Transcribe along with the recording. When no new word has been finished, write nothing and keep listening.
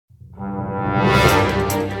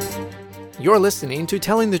You're listening to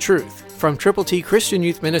Telling the Truth from Triple T Christian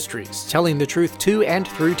Youth Ministries, telling the truth to and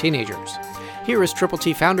through teenagers. Here is Triple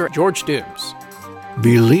T founder George Dooms.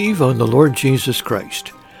 Believe on the Lord Jesus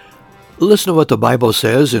Christ. Listen to what the Bible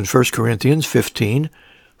says in 1 Corinthians 15,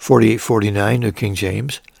 48-49, New King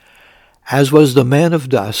James. As was the man of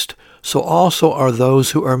dust, so also are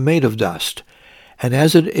those who are made of dust. And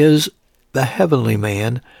as it is the heavenly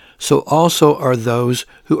man, so also are those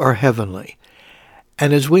who are heavenly.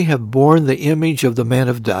 And as we have borne the image of the man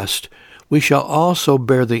of dust, we shall also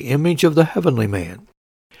bear the image of the heavenly man.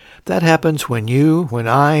 That happens when you, when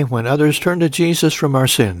I, when others turn to Jesus from our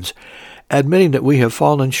sins, admitting that we have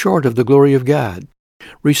fallen short of the glory of God,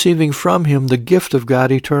 receiving from him the gift of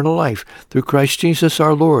God eternal life through Christ Jesus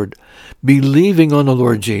our Lord. Believing on the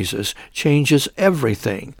Lord Jesus changes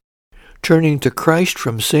everything. Turning to Christ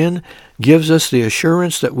from sin gives us the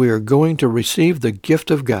assurance that we are going to receive the gift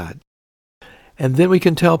of God. And then we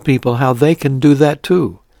can tell people how they can do that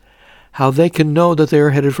too, how they can know that they are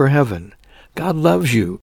headed for heaven. God loves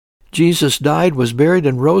you. Jesus died, was buried,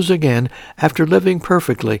 and rose again after living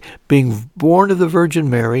perfectly, being born of the Virgin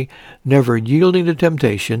Mary, never yielding to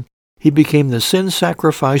temptation. He became the sin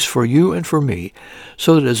sacrifice for you and for me,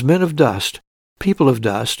 so that as men of dust, people of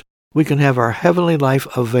dust, we can have our heavenly life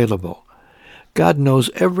available. God knows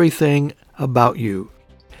everything about you,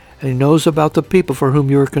 and he knows about the people for whom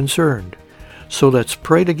you are concerned. So let's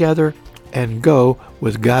pray together and go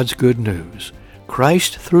with God's good news.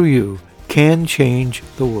 Christ, through you, can change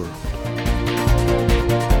the world.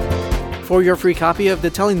 For your free copy of the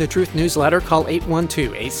Telling the Truth newsletter, call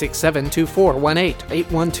 812-867-2418,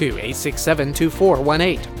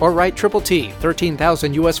 812-867-2418, or write Triple T,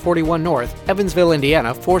 13,000 U.S. 41 North, Evansville,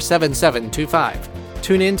 Indiana, 47725.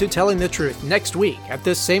 Tune in to Telling the Truth next week at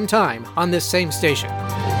this same time on this same station.